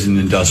 the prison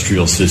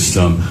industrial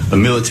system, the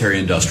military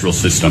industrial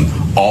system,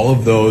 all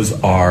of those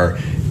are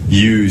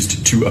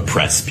used to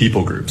oppress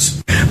people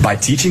groups. By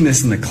teaching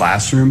this in the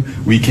classroom,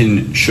 we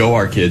can show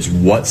our kids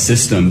what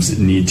systems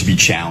need to be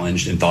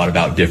challenged and thought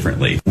about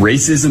differently.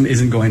 Racism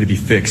isn't going to be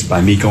fixed by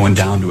me going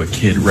down to a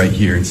kid right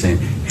here and saying,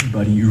 "Hey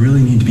buddy, you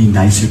really need to be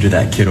nicer to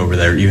that kid over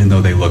there, even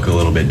though they look a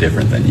little bit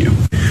different than you."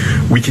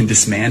 We can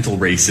dismantle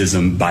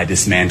racism by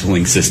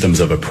dismantling systems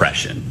of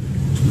oppression,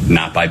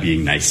 not by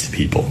being nice to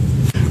people.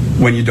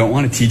 When you don't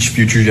want to teach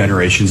future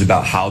generations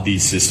about how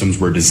these systems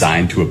were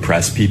designed to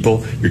oppress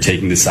people, you're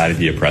taking the side of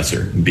the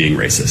oppressor and being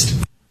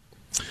racist.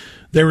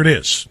 There it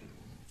is.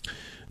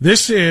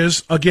 This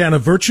is, again, a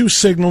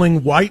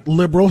virtue-signaling white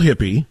liberal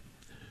hippie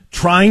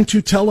trying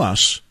to tell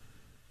us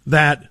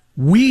that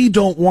we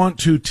don't want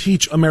to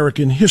teach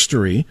American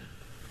history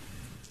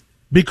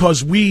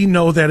because we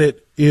know that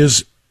it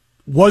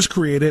was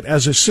created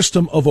as a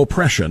system of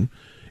oppression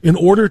in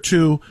order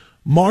to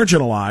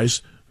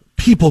marginalize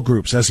people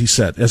groups, as he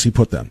said, as he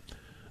put them.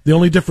 The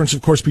only difference,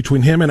 of course,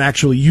 between him and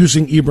actually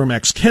using Ibram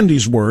X.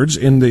 Kendi's words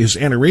in his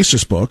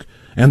anti-racist book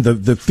and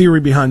the theory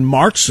behind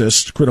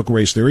Marxist critical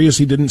race theory is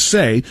he didn't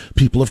say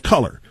people of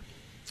color.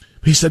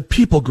 He said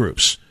people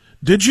groups.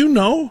 Did you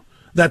know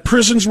that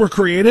prisons were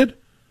created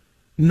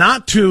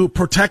not to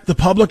protect the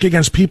public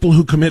against people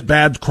who commit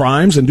bad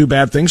crimes and do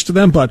bad things to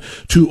them, but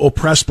to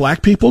oppress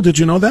black people? Did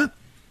you know that?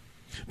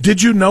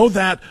 Did you know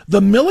that the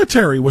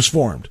military was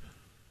formed?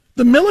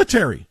 The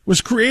military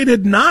was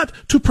created not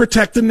to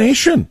protect the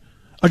nation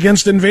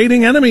against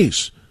invading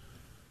enemies.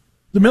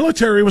 The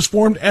military was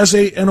formed as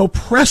an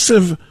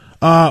oppressive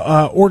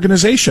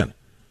organization.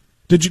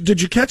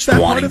 Did you catch that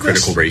part Wanting of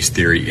this? critical race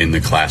theory in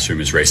the classroom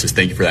is racist.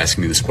 Thank you for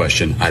asking me this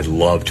question. I'd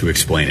love to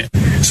explain it.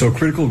 So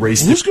critical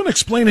race Who's going to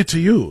explain it to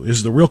you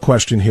is the real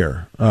question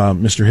here,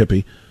 Mr.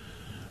 Hippie.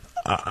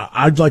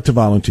 I'd like to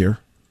volunteer.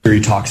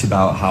 theory talks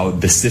about how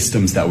the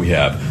systems that we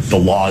have, the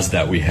laws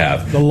that we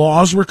have. The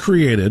laws were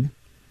created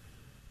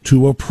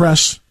to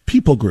oppress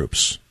people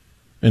groups.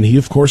 And he,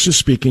 of course, is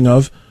speaking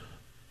of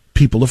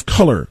people of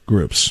color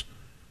groups.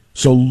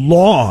 So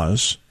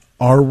laws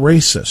are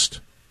racist.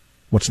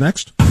 What's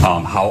next?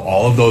 How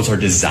all of those are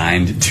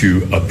designed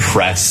to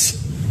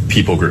oppress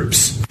people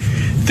groups.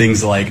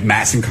 Things like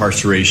mass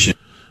incarceration.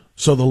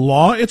 So the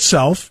law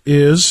itself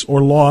is,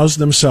 or laws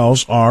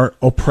themselves are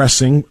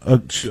oppressive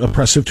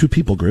to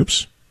people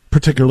groups,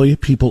 particularly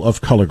people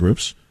of color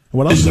groups.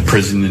 What else? The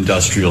prison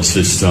industrial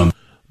system.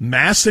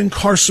 Mass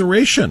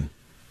incarceration.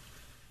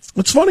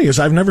 What's funny is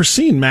I've never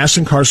seen mass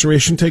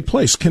incarceration take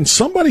place. Can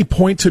somebody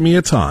point to me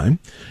a time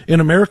in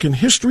American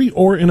history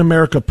or in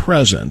America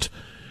present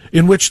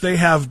in which they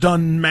have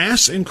done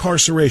mass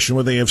incarceration,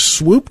 where they have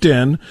swooped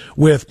in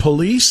with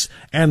police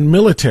and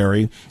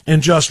military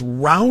and just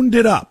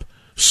rounded up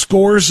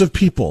scores of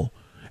people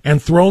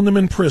and thrown them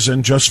in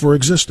prison just for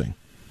existing?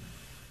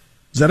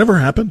 Does that ever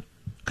happen?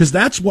 Because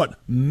that's what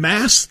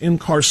mass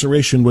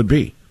incarceration would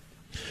be.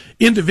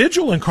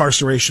 Individual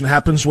incarceration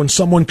happens when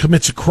someone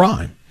commits a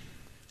crime.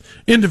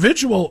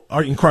 Individual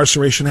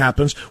incarceration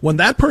happens when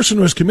that person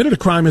who has committed a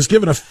crime is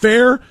given a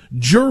fair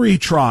jury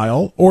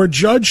trial or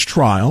judge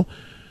trial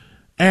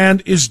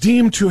and is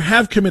deemed to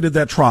have committed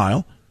that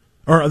trial,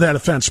 or that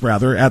offense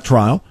rather, at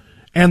trial,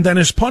 and then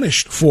is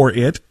punished for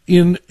it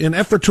in an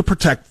effort to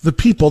protect the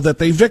people that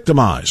they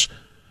victimize,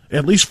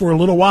 at least for a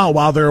little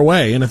while they're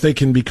away. And if they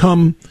can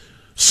become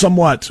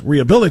somewhat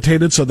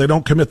rehabilitated so they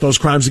don't commit those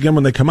crimes again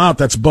when they come out,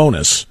 that's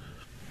bonus.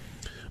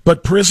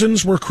 But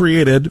prisons were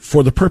created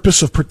for the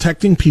purpose of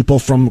protecting people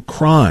from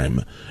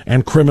crime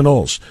and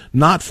criminals,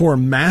 not for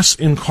mass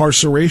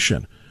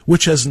incarceration,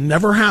 which has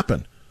never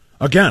happened.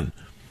 Again,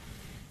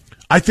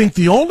 I think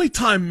the only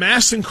time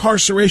mass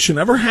incarceration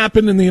ever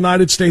happened in the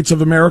United States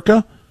of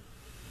America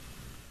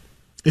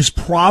is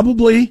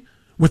probably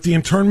with the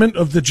internment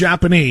of the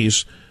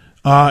Japanese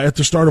at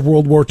the start of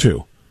World War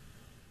II.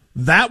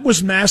 That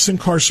was mass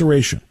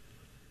incarceration,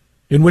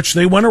 in which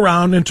they went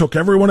around and took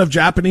everyone of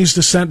Japanese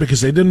descent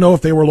because they didn't know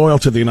if they were loyal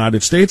to the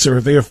United States or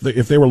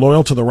if they were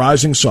loyal to the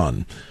rising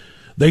sun.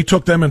 They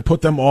took them and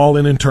put them all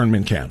in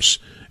internment camps.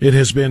 It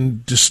has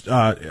been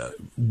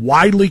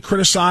widely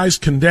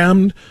criticized,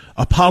 condemned,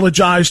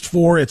 apologized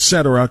for,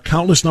 etc.,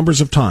 countless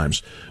numbers of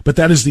times. But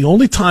that is the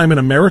only time in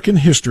American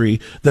history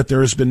that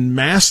there has been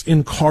mass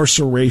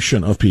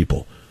incarceration of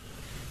people.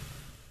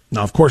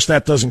 Now, of course,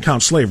 that doesn't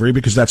count slavery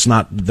because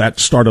that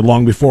started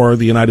long before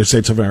the United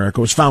States of America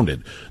was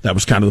founded. That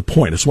was kind of the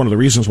point. It's one of the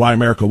reasons why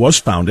America was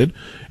founded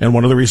and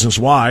one of the reasons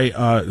why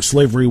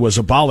slavery was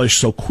abolished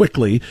so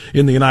quickly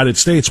in the United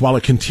States while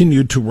it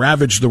continued to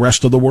ravage the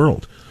rest of the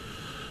world.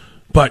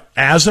 But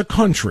as a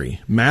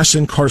country, mass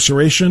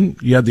incarceration,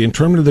 you had the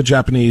internment of the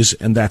Japanese,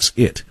 and that's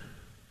it.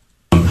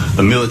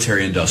 The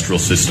military-industrial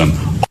system.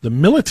 The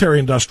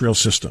military-industrial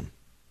system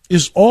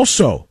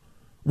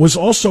was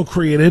also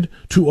created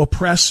to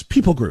oppress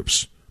people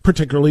groups,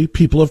 particularly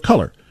people of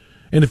color.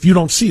 And if you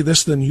don't see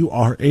this, then you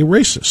are a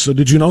racist. So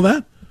did you know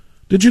that?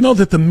 Did you know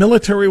that the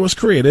military was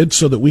created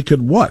so that we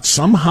could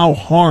somehow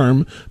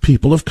harm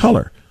people of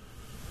color?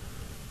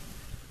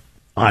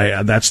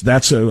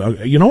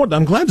 You know what?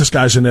 I'm glad this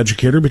guy's an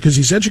educator because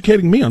he's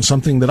educating me on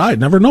something that I had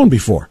never known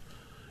before.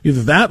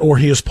 Either that or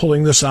he is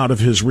pulling this out of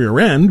his rear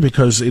end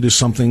because it is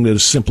something that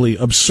is simply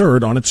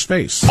absurd on its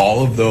face.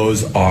 All of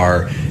those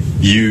are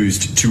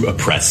used to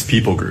oppress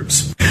people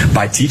groups.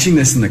 By teaching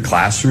this in the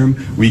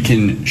classroom, we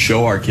can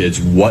show our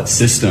kids what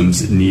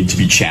systems need to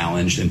be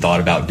challenged and thought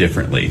about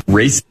differently.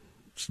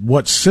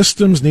 What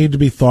systems need to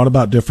be thought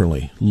about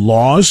differently.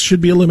 Laws should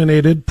be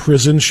eliminated.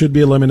 Prisons should be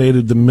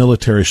eliminated. The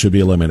military should be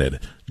eliminated.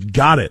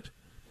 Got it.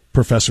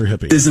 Professor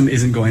Hippie. Racism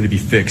isn't going to be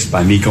fixed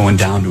by me going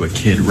down to a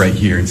kid right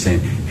here and saying,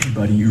 hey,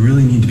 buddy, you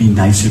really need to be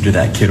nicer to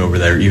that kid over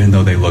there, even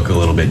though they look a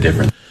little bit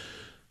different.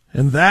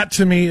 And that,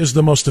 to me, is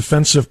the most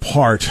offensive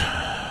part,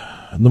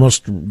 the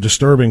most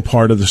disturbing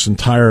part of this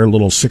entire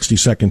little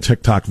 60-second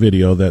TikTok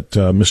video that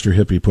Mr.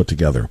 Hippie put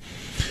together.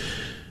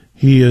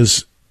 He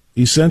is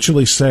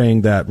essentially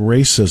saying that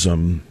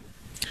racism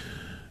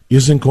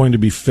isn't going to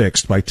be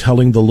fixed by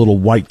telling the little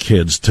white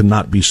kids to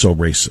not be so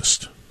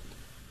racist.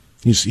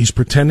 He's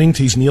pretending,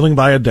 he's kneeling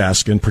by a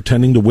desk and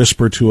pretending to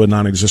whisper to a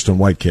non-existent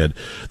white kid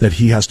that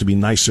he has to be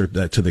nicer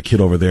to the kid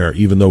over there,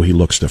 even though he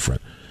looks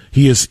different.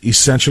 He is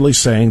essentially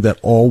saying that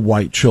all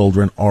white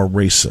children are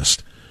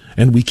racist,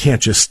 and we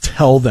can't just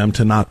tell them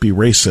to not be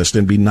racist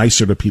and be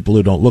nicer to people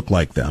who don't look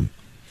like them.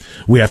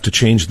 We have to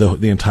change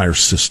the entire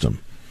system.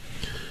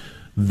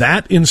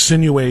 That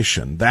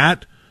insinuation,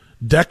 that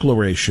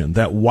declaration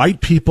that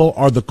white people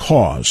are the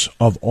cause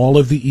of all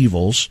of the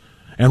evils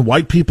and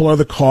white people are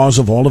the cause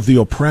of all of the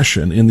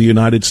oppression in the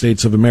United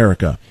States of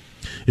America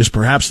is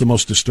perhaps the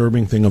most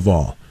disturbing thing of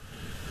all.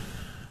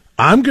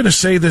 I'm going to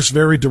say this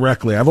very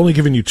directly. I've only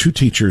given you 2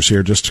 teachers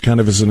here just kind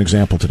of as an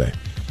example today.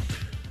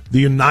 The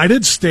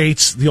United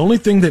States, the only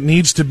thing that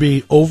needs to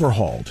be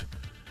overhauled,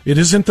 it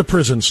isn't the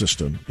prison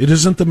system, it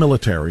isn't the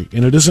military,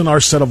 and it isn't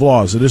our set of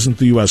laws, it isn't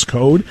the U.S.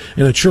 Code,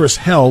 and it sure as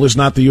hell is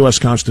not the U.S.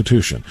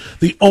 Constitution.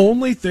 The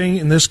only thing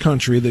in this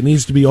country that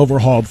needs to be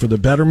overhauled for the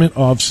betterment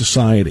of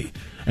society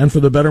and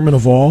for the betterment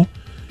of all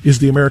is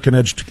the American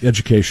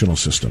educational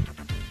system.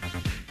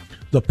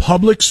 The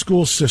public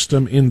school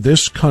system in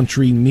this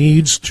country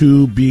needs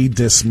to be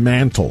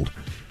dismantled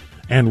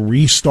and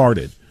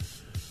restarted.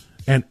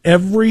 And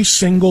every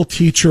single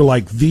teacher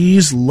like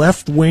these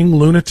left-wing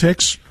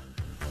lunatics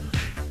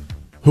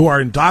who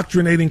are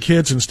indoctrinating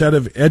kids instead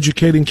of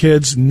educating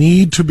kids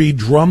need to be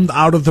drummed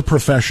out of the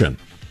profession.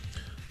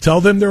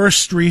 Tell them there are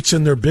streets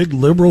in their big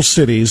liberal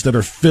cities that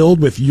are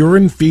filled with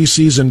urine,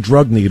 feces, and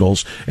drug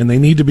needles, and they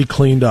need to be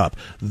cleaned up.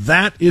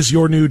 That is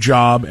your new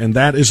job, and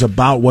that is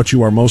about what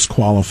you are most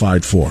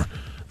qualified for.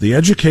 The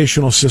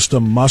educational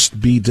system must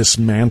be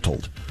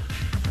dismantled.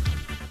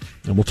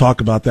 And we'll talk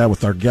about that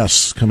with our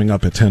guests coming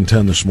up at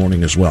 10:10 this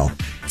morning as well.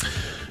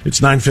 It's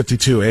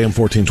 9:52 AM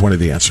 1420,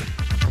 The Answer.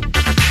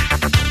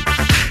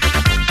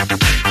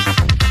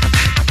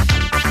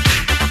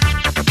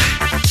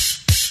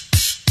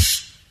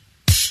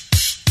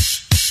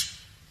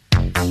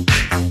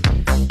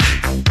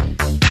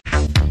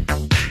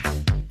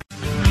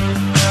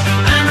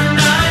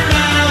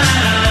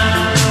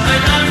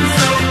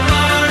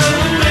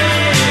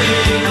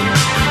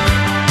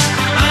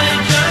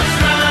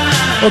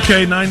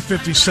 Okay,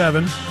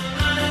 9:57.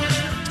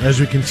 As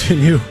we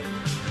continue,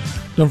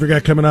 don't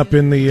forget, coming up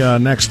in the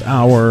next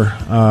hour,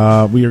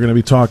 we are going to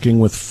be talking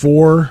with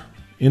 4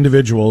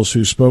 individuals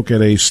who spoke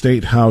at a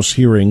state house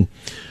hearing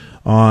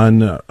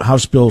on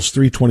House Bills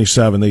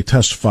 327. They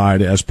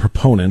testified as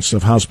proponents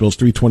of House Bills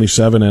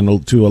 327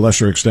 and, to a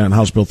lesser extent,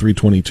 House Bill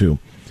 322,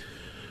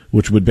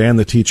 which would ban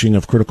the teaching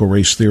of critical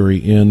race theory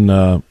in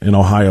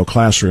Ohio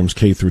classrooms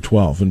K through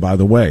 12. And by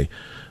the way,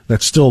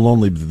 that's still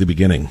only the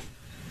beginning.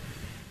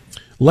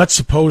 Let's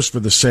suppose, for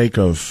the sake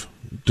of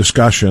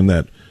discussion,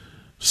 that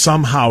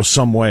somehow,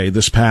 some way,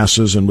 this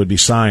passes and would be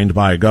signed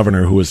by a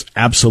governor who is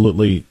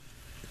absolutely,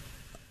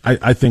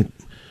 I think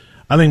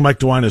Mike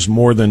DeWine is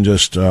more than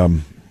just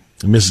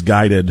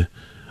misguided.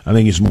 I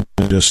think he's more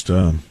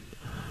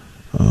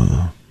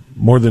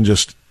than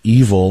just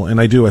evil,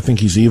 and I think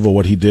he's evil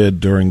what he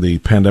did during the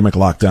pandemic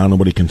lockdown and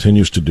what he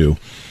continues to do.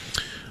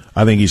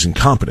 I think he's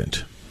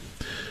incompetent.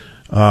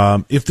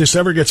 If this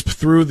ever gets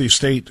through the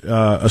state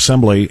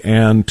assembly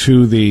and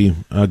to the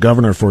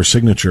governor for a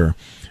signature,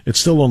 it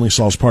still only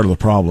solves part of the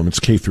problem.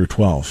 It's K through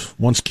 12.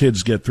 Once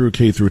kids get through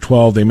K through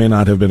 12, they may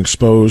not have been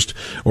exposed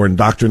or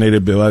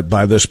indoctrinated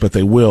by this, but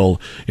they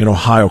will in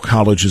Ohio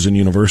colleges and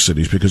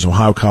universities, because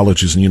Ohio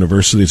colleges and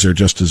universities are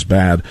just as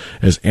bad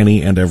as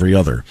any and every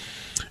other,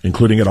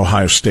 including at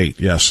Ohio State.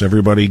 Yes,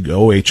 everybody,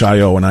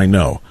 OHIO, and I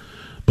know.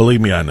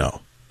 Believe me, I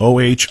know.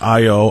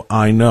 OHIO,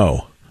 I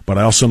know. But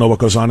I also know what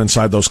goes on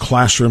inside those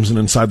classrooms and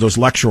inside those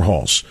lecture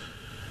halls.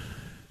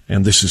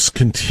 And this is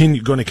going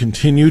to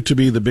continue to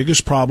be the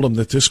biggest problem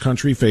that this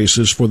country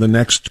faces for the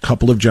next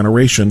couple of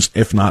generations,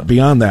 if not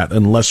beyond that,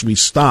 unless we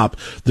stop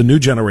the new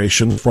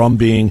generation from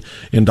being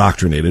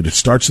indoctrinated. It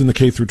starts in the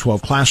K through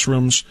 12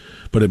 classrooms,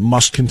 but it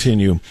must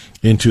continue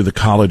into the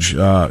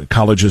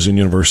colleges and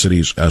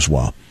universities as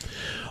well.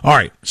 All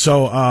right,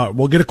 so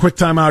we'll get a quick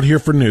time out here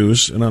for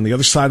news, and on the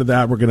other side of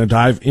that, we're going to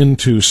dive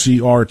into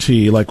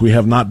CRT like we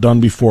have not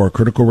done before,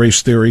 critical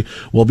race theory.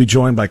 We'll be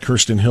joined by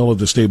Kirsten Hill of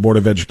the State Board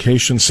of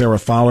Education, Sarah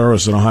Fowler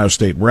as an Ohio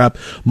State rep,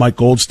 Mike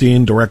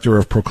Goldstein, Director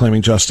of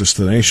Proclaiming Justice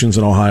to the Nations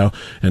in Ohio,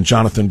 and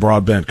Jonathan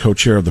Broadbent,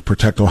 co-chair of the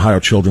Protect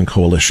Ohio Children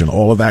Coalition.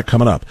 All of that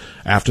coming up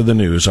after the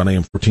news on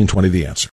AM 1420, The Answer.